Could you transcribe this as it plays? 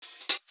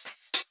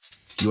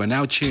You are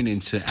now tuned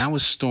into Our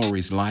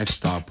Stories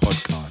Lifestyle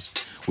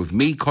Podcast with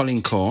me,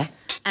 Colin Kaur.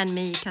 And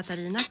me,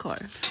 Katarina Kaur.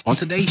 On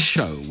today's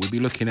show, we'll be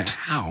looking at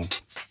how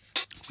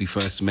we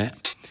first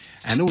met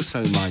and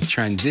also my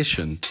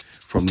transition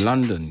from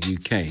London,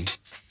 UK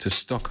to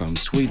Stockholm,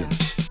 Sweden.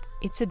 Yeah.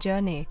 It's a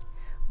journey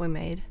we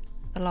made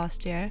the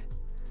last year.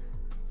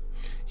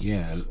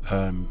 Yeah,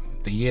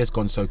 the year's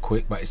gone so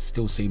quick, but it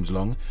still seems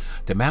long.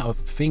 The amount of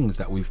things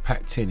that we've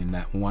packed in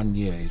that 1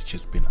 year has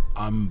just been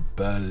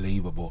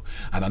unbelievable.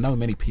 And I know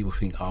many people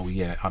think, oh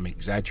yeah, I'm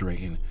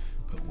exaggerating.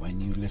 But when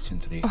you listen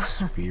to the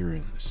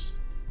experience,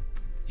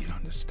 you'll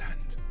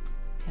understand.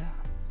 Yeah,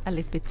 a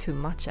little bit too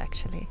much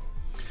actually.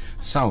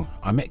 So,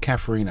 I met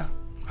Katharina.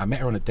 I met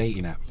her on a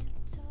dating app.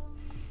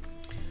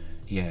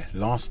 Yeah,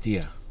 last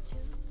year.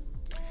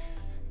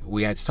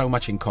 We had so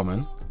much in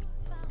common.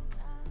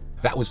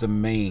 That was the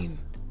main...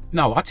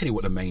 No, I'll tell you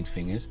what the main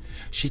thing is.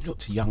 She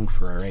looked young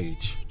for her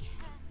age.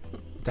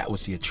 That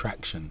was the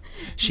attraction.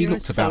 She You're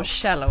looked so about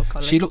shallow,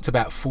 Colin. She looked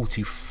about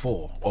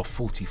 44 or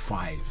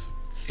 45.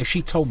 If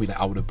she told me that,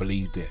 I would have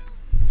believed it.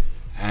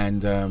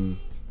 And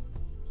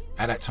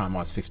at that time, I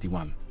was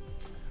 51.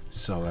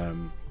 So,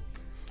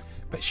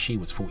 but she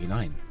was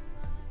 49.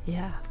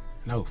 Yeah.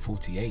 No,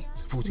 48.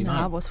 49.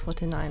 No, I was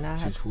 49.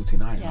 She was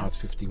 49. Yeah. I was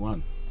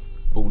 51.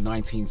 Born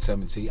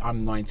 1970.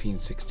 I'm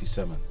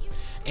 1967.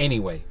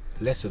 Anyway,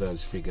 less of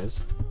those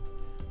figures.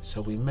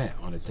 So we met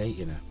on a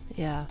dating app.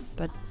 Yeah,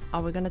 but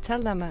are we going to tell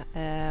them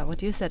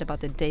what you said about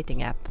the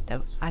dating app?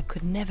 That I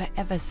could never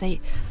ever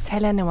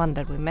tell anyone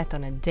that we met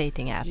on a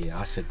dating app. Yeah,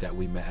 I said that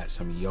we met at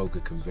some yoga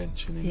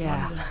convention in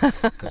Yeah. London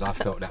because I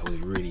felt that was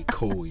really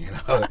cool, you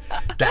know.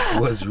 That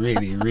was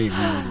really, really,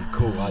 really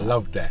cool. I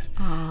loved that,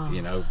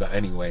 you know. But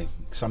anyway,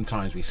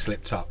 sometimes we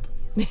slipped up.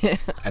 Yeah.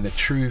 And the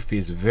truth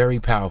is very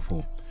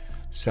powerful.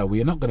 So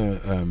we are not going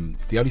to,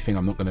 the only thing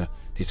I'm not going to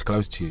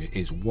disclose to you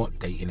is what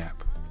dating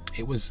app.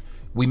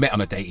 We met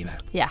on a dating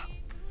app. Yeah.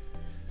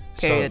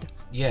 Period. So,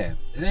 yeah.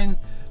 And then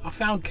I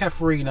found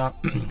Katharina.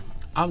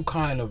 I'm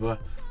kind of a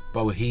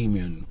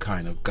bohemian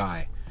kind of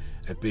guy.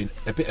 I've been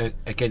a bit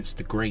against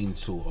the grain,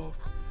 sort of.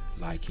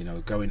 Like, you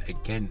know, going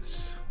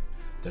against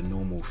the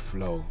normal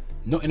flow.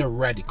 Not in a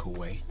radical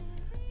way,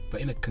 but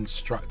in a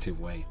constructive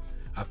way.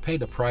 I've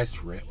paid a price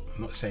for it.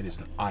 I'm not saying it's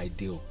an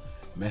ideal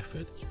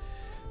method.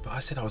 But I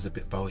said I was a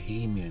bit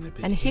bohemian, a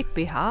bit And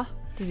hippie, huh?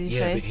 Did you say?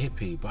 Yeah, a bit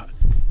hippie, but,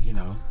 you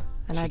know,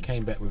 And she I-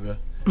 came back with a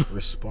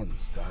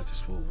response that I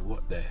just thought,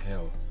 what the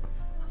hell?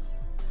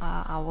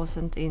 I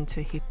wasn't into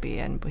hippie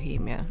and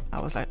bohemian.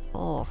 I was like,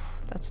 oh,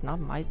 that's not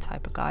my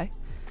type of guy.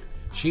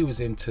 She was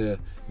into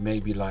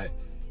maybe like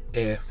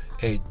Nike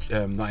Air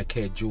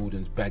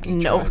Jordans, baggy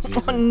No,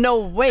 trousers. no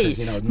way. 'Cause,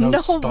 you know,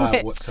 no style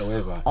way.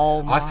 whatsoever.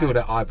 Oh I my. feel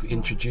that I've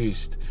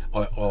introduced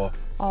or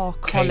Oh,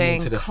 came Colin,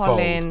 into the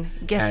Colin,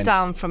 fold get and-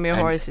 down from your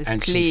horses,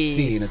 and please. she's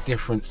seeing a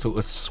different sort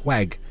of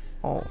swag,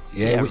 Oh,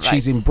 which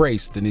she's right.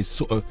 embraced and is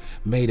sort of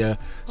made her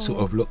sort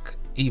of look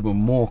even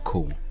more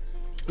cool.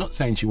 Not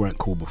saying she weren't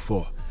cool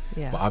before,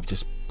 Yeah. but I've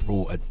just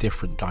brought a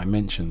different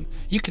dimension.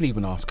 You can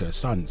even ask her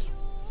sons.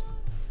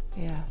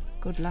 Yeah,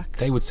 good luck.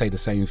 They would say the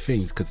same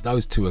things because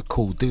those two are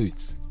cool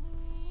dudes.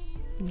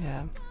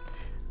 Yeah.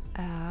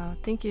 I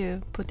think you're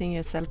putting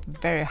yourself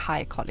very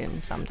high,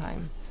 Colin,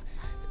 sometime.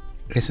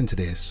 Listen to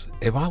this.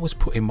 If I was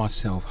putting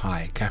myself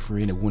high,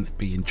 Katharina wouldn't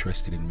be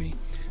interested in me.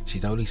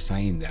 She's only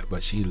saying that,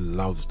 but she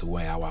loves the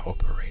way how I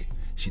operate.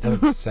 She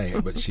doesn't say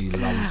it, but she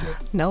loves it.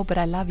 No, but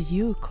I love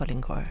you, Colin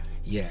Kaur.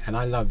 Yeah, and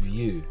I love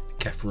you,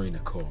 Katharina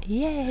Kaur.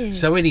 Yay.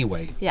 So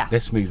anyway, Yeah.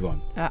 let's move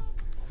on. Yeah,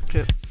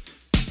 true.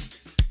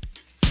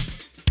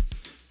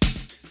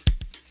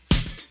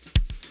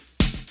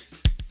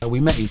 We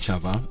met each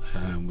other.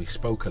 We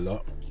spoke a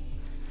lot.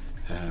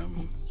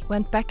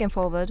 Went back and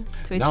forward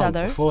to each no,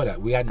 other. before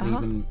that, we hadn't Uh-huh.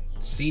 even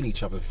seen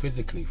each other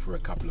physically for a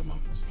couple of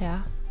months.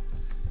 Yeah,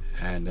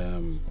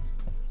 And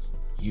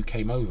you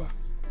came over.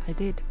 I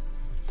did.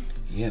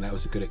 Yeah, that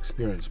was a good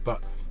experience.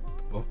 But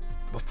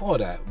before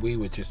that, we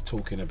were just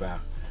talking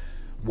about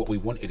what we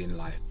wanted in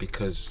life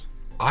because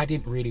I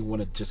didn't really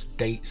want to just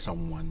date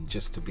someone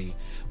just to be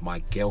my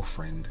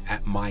girlfriend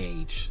at my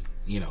age.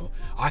 You know,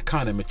 I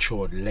kind of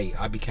matured late.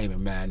 I became a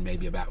man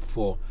maybe about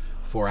four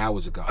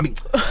hours ago. I mean,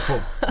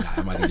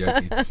 I'm only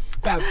joking.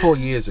 About 4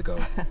 years ago,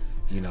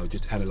 you know,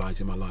 just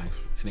analysing my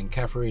life. And then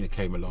Katharina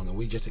came along and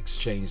we just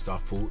exchanged our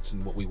thoughts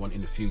and what we want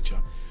in the future.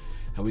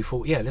 And we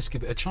thought, yeah, let's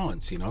give it a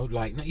chance, you know,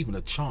 like not even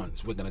a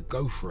chance. We're going to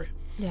go for it.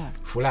 Yeah.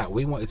 Full out.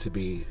 We wanted to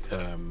be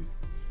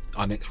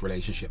our next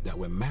relationship that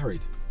we're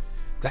married.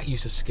 That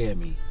used to scare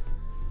me.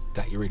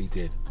 That you really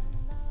did.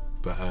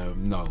 But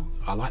no,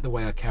 I like the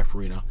way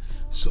Katharina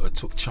sort of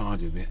took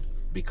charge of it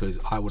because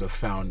I would have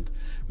found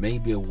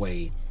maybe a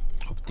way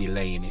of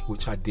delaying it,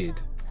 which I did.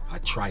 I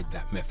tried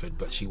that method,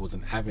 but she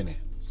wasn't having it.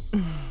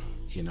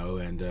 You know,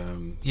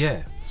 and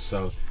yeah,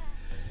 so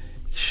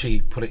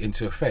she put it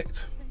into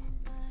effect.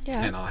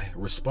 Yeah. And I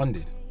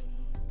responded,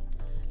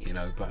 you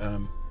know, but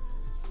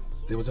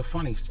there was a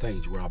funny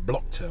stage where I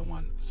blocked her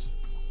once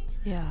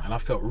Yeah. and I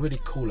felt really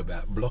cool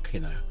about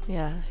blocking her.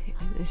 Yeah.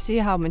 You see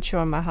how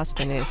mature my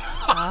husband is.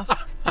 Huh?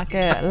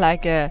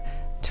 like a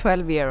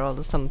 12-year-old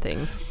or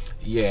something.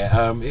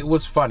 Yeah, it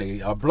was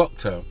funny. I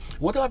blocked her.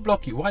 What did I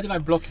block you? Why did I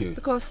block you?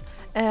 Because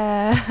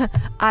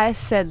I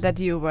said that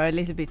you were a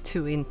little bit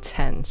too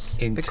intense.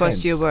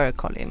 Because you were,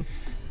 Colin.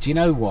 Do you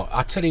know what?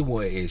 I'll tell you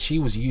what it is. She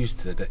was used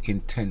to the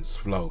intense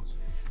flow.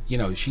 You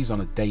know, she's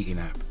on a dating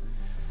app.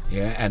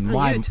 Yeah, and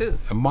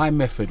my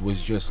method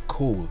was just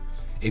cool.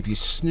 If you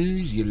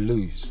snooze, you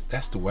lose.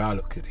 That's the way I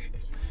look at it.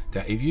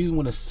 That if you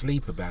want to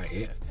sleep about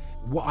it,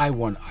 what I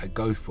want, I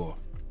go for.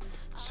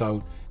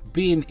 So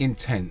being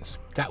intense,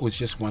 that was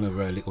just one of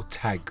her little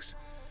tags,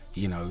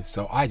 you know.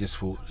 So I just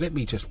thought, let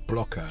me just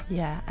block her.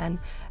 Yeah,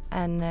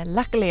 and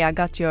luckily I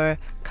got your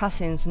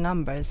cousin's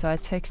number, so I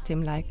texted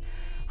him like,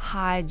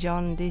 "Hi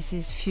John, this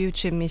is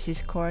future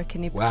Mrs. Core.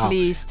 Can you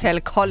please tell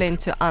Colin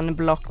to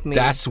unblock me?"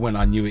 That's when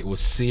I knew it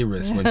was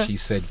serious. When she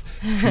said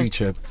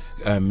future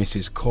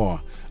Mrs.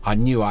 Core, I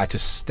knew I had to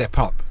step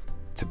up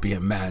to be a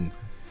man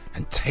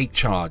and take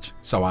charge.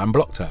 So I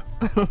unblocked her.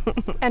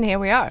 And here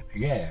we are.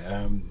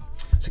 Yeah.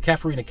 So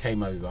Katharina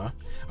came over.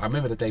 I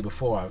remember the day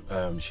before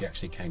she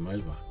actually came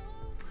over.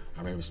 I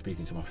remember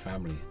speaking to my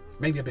family,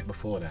 maybe a bit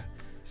before that,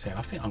 saying,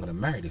 I think I'm going to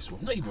marry this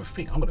woman. Not even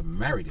think, I'm going to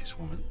marry this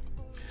woman.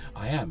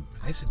 I am.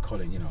 They said,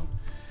 Colin, you know,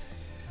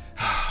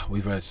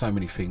 we've heard so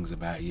many things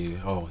about you.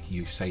 Oh,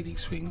 you say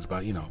these things,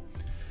 but you know.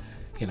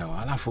 And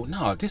I thought,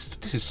 no, this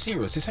is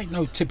serious. This ain't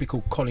no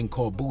typical Colin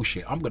Core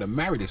bullshit. I'm gonna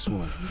marry this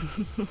woman.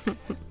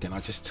 Then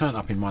I just turned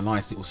up in my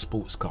nice little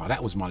sports car.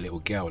 That was my little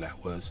girl.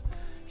 That was,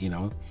 you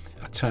know.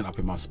 I turned up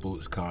in my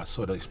sports car. I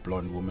saw this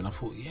blonde woman. I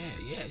thought,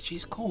 yeah,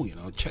 she's cool. You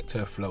know, checked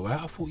her flow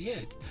out. I thought,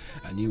 yeah,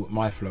 I knew what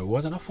my flow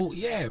was, and I thought,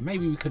 yeah,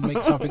 maybe we could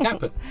make something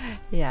happen.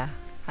 Yeah,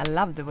 I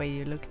love the way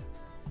you look.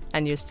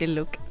 And you still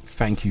look.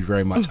 Thank you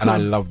very much. And I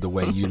love the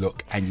way you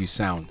look and you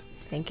sound.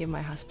 Thank you,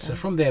 my husband. So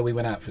from there, we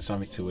went out for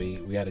something to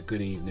eat. We had a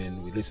good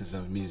evening. We listened to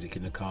some music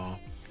in the car.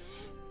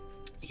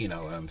 You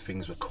know,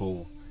 things were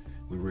cool.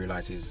 We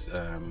realised this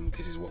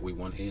is what we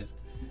wanted.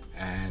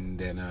 And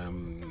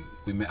then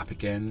we met up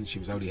again. She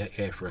was only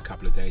here for a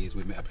couple of days.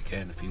 We met up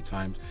again a few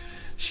times.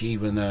 She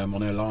even,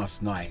 on her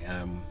last night,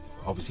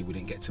 obviously we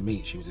didn't get to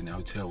meet. She was in the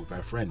hotel with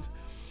her friend.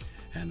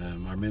 And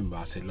I remember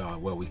I said,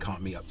 well, we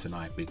can't meet up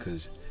tonight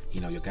because,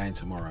 you know, you're going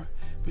tomorrow.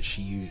 But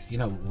she used, you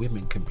know,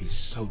 women can be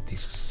so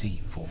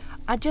deceitful.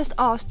 I just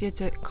asked you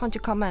can't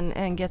you come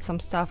and get some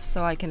stuff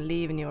so I can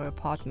leave in your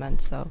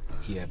apartment, so.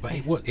 Yeah, but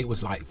it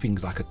was like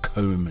things like a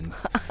comb and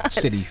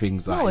silly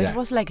things like that. No, it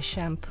was like a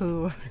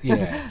shampoo.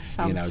 Yeah,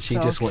 you know, she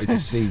just wanted to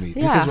see me.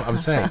 This is what I'm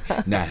saying.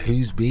 Now,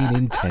 who's being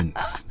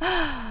intense?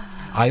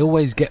 I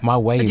always get my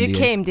way. But you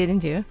came,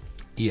 didn't you?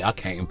 Yeah, I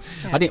came.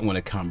 Yeah. I didn't want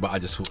to come, but I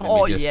just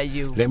thought,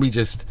 let me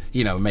just,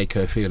 you know, make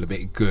her feel a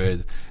bit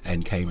good,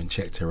 and came and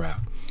checked her out.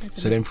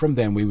 So then from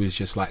then we was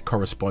just like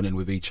corresponding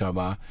with each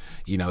other.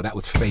 You know, that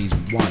was phase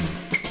 1.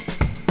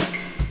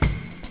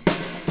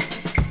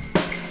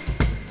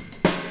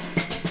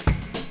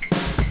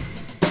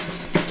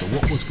 So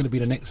what was going to be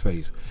the next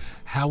phase?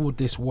 How would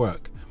this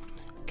work?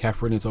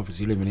 Catherine is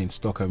obviously living in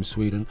Stockholm,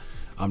 Sweden.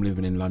 I'm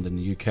living in London,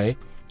 the UK.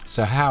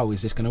 So how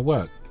is this going to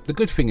work? The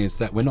good thing is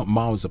that we're not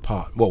miles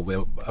apart. Well,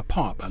 we're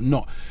apart, but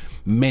not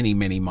many,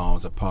 many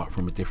miles apart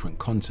from a different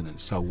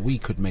continent. So we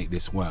could make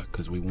this work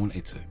because we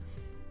wanted to.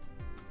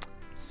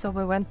 So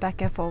we went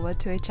back and forward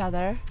to each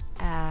other,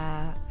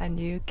 and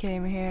you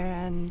came here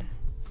and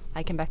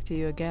I came back to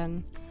you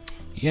again.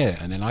 Yeah,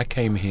 and then I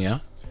came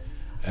here.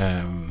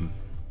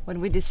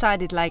 When we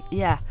decided, like,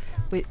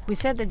 we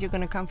said that you're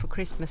going to come for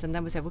Christmas, and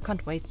then we said we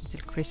can't wait until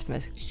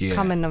Christmas. Yeah.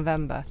 Come in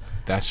November.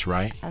 That's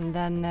right. And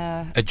then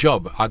a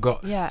job. I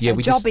got a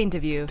job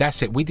interview.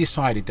 That's it. We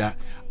decided that.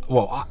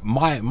 Well,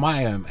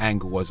 my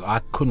angle was I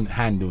couldn't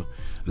handle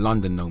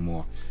London no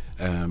more.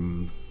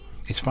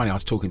 It's funny. I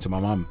was talking to my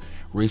mum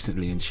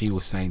recently, and she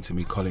was saying to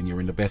me, Colin,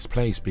 you're in the best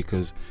place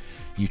because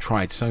you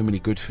tried so many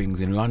good things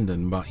in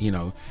London, but you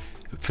know,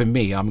 for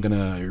me, I'm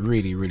gonna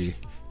really, really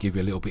give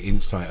you a little bit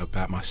insight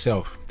about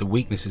myself, the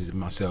weaknesses in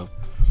myself.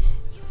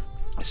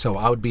 So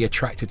I would be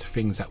attracted to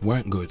things that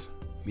weren't good,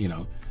 you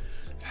know,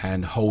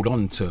 and hold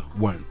on to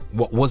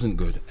what wasn't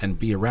good, and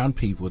be around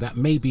people that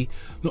maybe,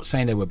 not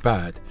saying they were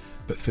bad,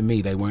 but for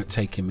me, they weren't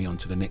taking me on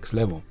to the next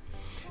level.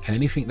 And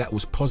anything that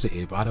was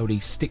positive, I'd only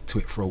stick to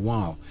it for a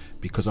while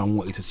because I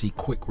wanted to see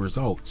quick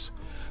results.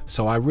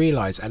 So I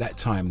realized at that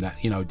time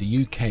that, you know,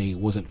 the UK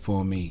wasn't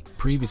for me.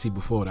 Previously,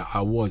 before that,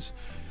 I was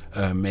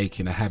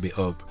making a habit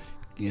of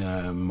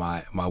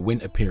my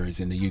winter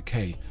periods in the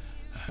UK,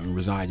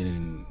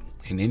 residing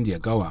in India,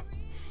 Goa.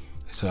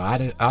 So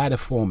I had a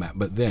format,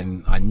 but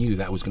then I knew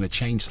that was going to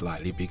change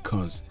slightly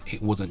because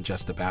it wasn't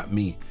just about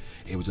me.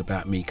 It was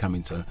about me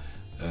coming to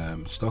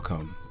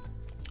Stockholm,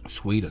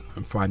 Sweden,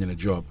 and finding a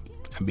job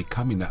and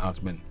becoming the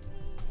husband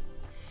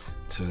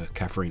to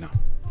Katharina.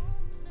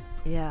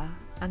 Yeah,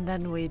 and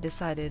then we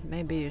decided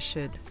maybe you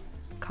should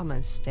come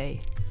and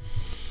stay.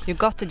 You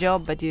got the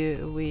job, but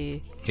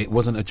it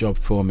wasn't a job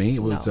for me. It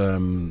was,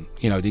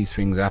 you know, these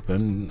things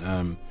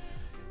happen.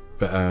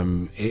 But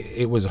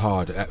it was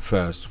hard at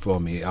first for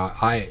me.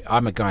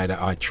 I'm a guy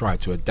that I try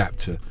to adapt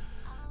to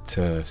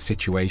to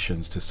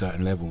situations, to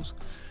certain levels,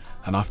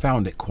 and I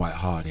found it quite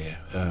hard here.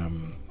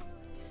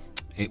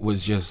 It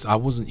was just, I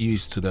wasn't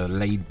used to the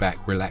laid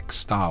back, relaxed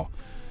style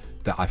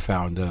that I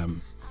found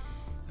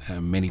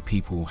many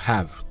people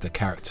have, that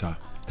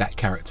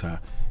character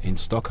in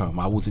Stockholm.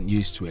 I wasn't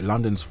used to it.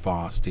 London's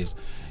fast. Is,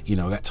 you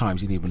know, at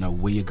times you don't even know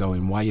where you're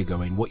going, why you're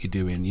going, what you're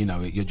doing. You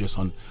know, you're just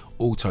on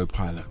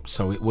autopilot.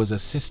 So it was a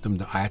system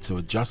that I had to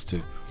adjust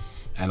to,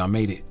 and I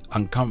made it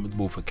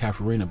uncomfortable for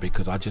Katharina,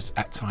 because I just,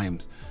 at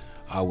times,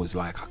 I was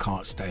like, I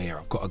can't stay here,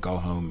 I've got to go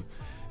home.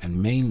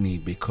 And mainly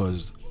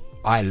because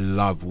I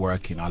love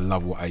working, I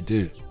love what I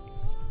do.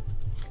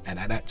 And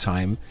at that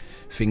time,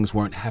 things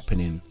weren't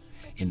happening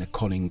in the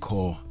Colin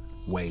Core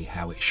way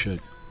how it should.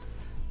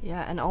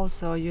 Yeah, and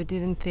also you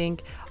didn't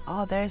think,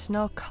 oh, there's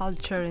no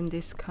culture in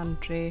this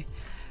country.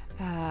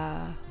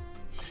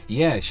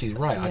 Yeah, she's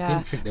right. Yeah, I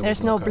didn't think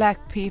there's no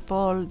black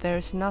people,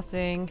 there's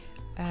nothing.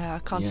 I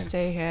can't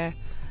stay here.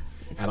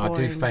 It's and boring.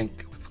 I do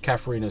thank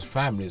Katharina's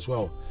family as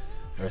well,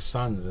 her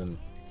sons and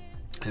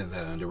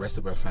the rest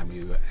of her family,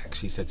 who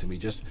actually said to me,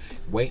 just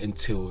wait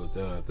until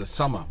the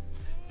summer,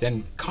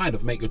 then kind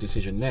of make your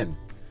decision then.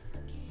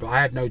 But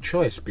I had no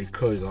choice,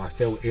 because I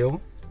fell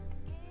ill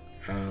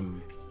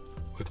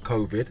with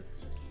COVID,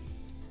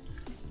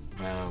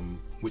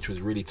 which was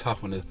really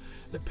tough on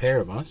the pair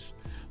of us.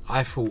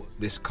 I thought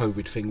this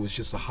COVID thing was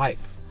just a hype,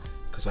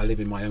 because I live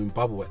in my own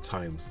bubble at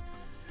times.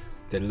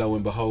 Then lo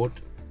and behold,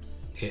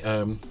 it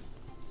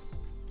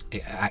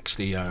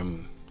actually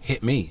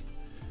hit me.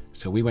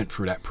 So we went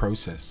through that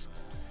process,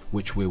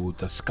 which we will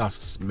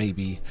discuss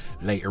maybe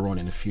later on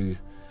in a few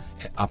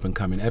up and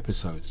coming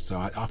episodes. So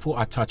I thought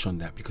I'd touch on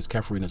that, because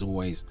Katharina's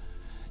always,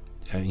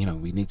 you know,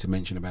 we need to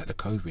mention about the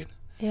COVID.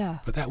 Yeah.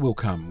 But that will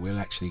come. We'll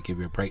actually give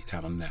you a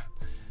breakdown on that.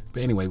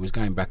 But anyway, was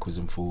going backwards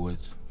and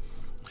forwards.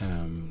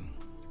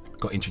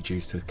 Got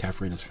introduced to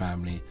Katharina's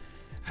family,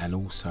 and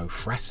also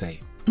Frasse,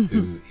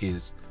 who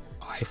is,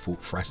 I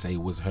thought Frasse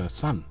was her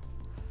son.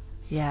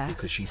 Yeah.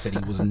 Because she said he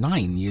was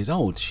 9 years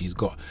old. She's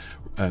got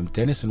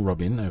Dennis and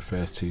Robin, her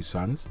first two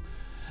sons,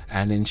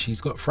 and then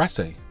she's got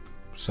Frasse.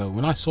 So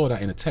when I saw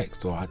that in a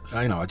text, or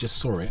I just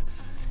saw it,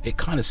 it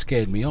kind of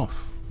scared me off.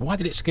 Why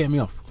did it scare me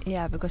off?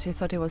 Yeah, because you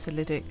thought he was a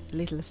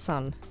little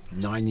son.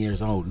 9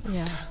 years old.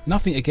 Yeah.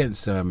 Nothing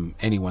against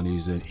anyone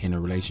who's in a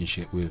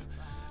relationship with,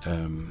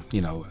 a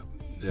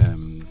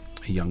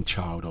young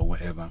child or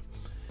whatever.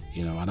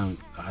 You know,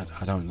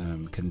 I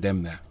don't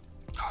condemn that.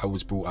 I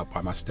was brought up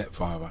by my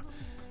stepfather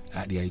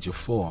at the age of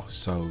 4,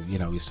 so you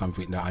know, it's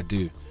something that I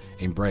do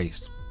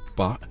embrace.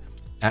 But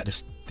at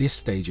this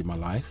stage in my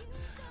life,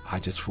 I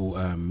just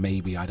thought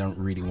maybe I don't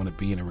really want to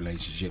be in a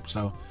relationship.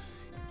 So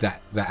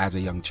that as a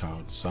young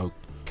child. So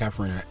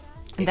Katharina.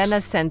 And then I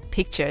sent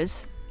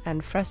pictures,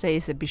 and Frasse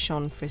is a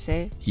Bichon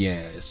Frise. Yeah,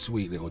 a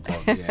sweet little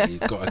dog. Yeah,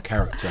 he's got a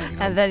character. You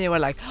know? And then you were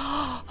like,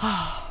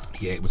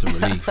 yeah, it was a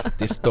relief.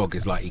 This dog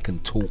is like, he can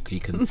talk, he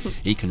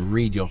can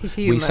read your.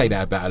 We say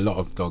that about a lot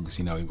of dogs,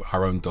 you know,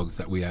 our own dogs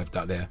that we have,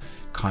 that they're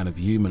kind of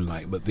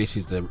human-like. But this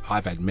is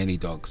I've had many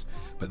dogs,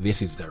 but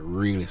this is the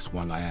realest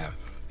one I have.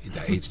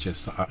 That is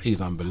just,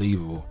 he's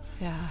unbelievable.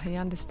 Yeah, he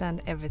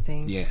understands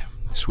everything. Yeah,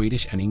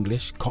 Swedish and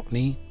English,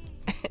 Cockney,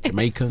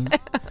 Jamaican,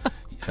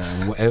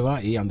 whatever,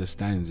 he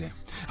understands it.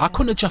 I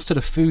couldn't adjust to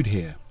the food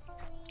here,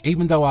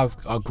 even though I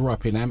grew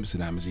up in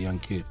Amsterdam as a young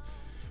kid.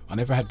 I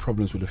never had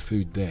problems with the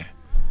food there,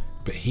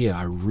 but here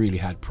I really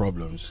had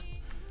problems.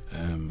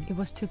 It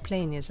was too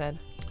plain, you said.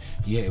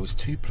 Yeah, it was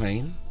too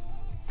plain,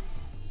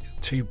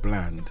 too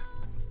bland.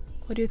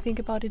 What do you think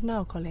about it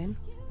now, Colin?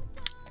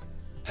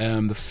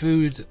 The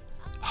food,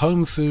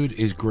 home food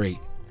is great.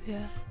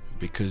 Yeah.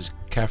 Because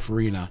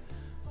Katharina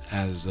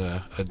has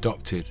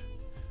adopted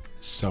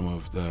some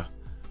of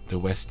the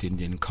West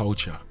Indian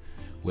culture,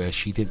 where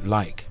she didn't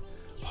like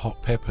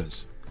hot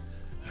peppers.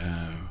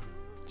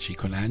 She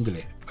couldn't handle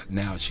it, but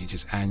now she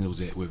just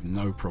handles it with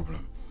no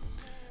problem.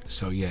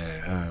 So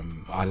yeah,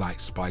 I like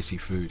spicy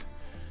food.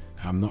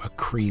 I'm not a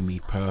creamy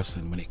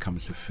person when it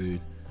comes to food.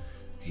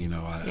 You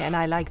know, and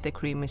I like the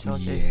creamy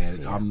sausage.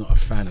 Yeah, I'm not a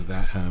fan of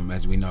that.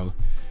 As we know,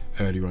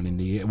 earlier on in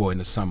the year, well, in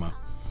the summer,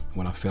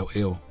 when I felt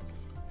ill,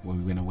 when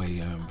we went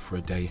away for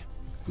a day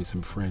with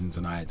some friends,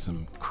 and I had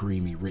some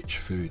creamy, rich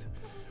food,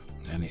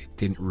 and it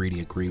didn't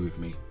really agree with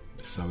me.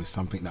 So it's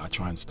something that I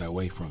try and stay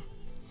away from.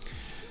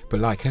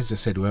 But like as I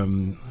said,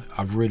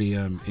 I've really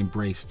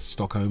embraced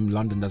Stockholm.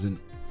 London doesn't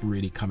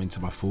really come into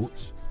my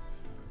thoughts.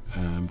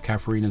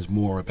 Katharina's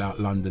more about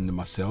London than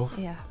myself.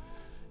 Yeah.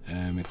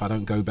 If I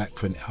don't go back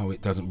for now,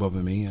 it doesn't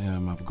bother me.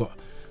 I've got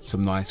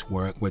some nice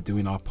work. We're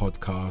doing our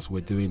podcast.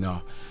 We're doing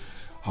our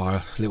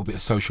little bit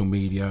of social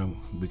media.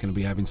 We're going to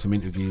be having some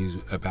interviews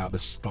about the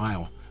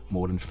style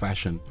more than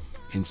fashion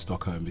in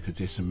Stockholm, because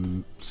there's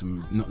some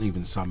not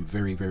even some,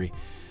 very, very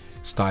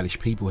stylish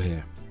people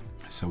here.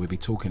 So we'll be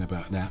talking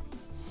about that,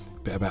 a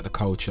bit about the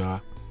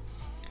culture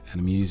and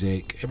the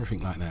music,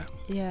 everything like that.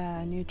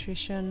 Yeah,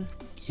 nutrition.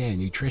 Yeah,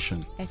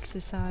 nutrition.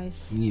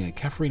 Exercise. Yeah,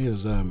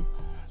 Katharina's a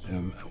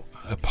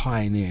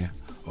pioneer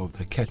of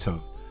the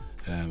keto,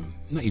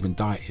 not even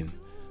dieting,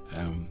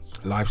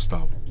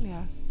 lifestyle.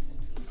 Yeah.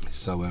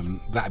 So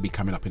that'll be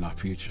coming up in our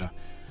future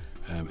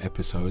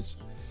episodes.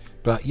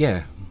 But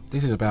yeah,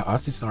 this is about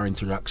us. This is our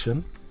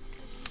introduction.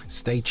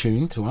 Stay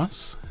tuned to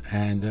us,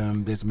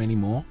 and there's many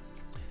more.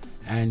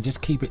 And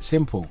just keep it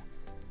simple.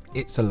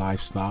 It's a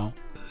lifestyle.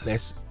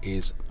 Less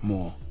is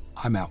more.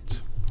 I'm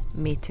out.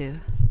 Me too.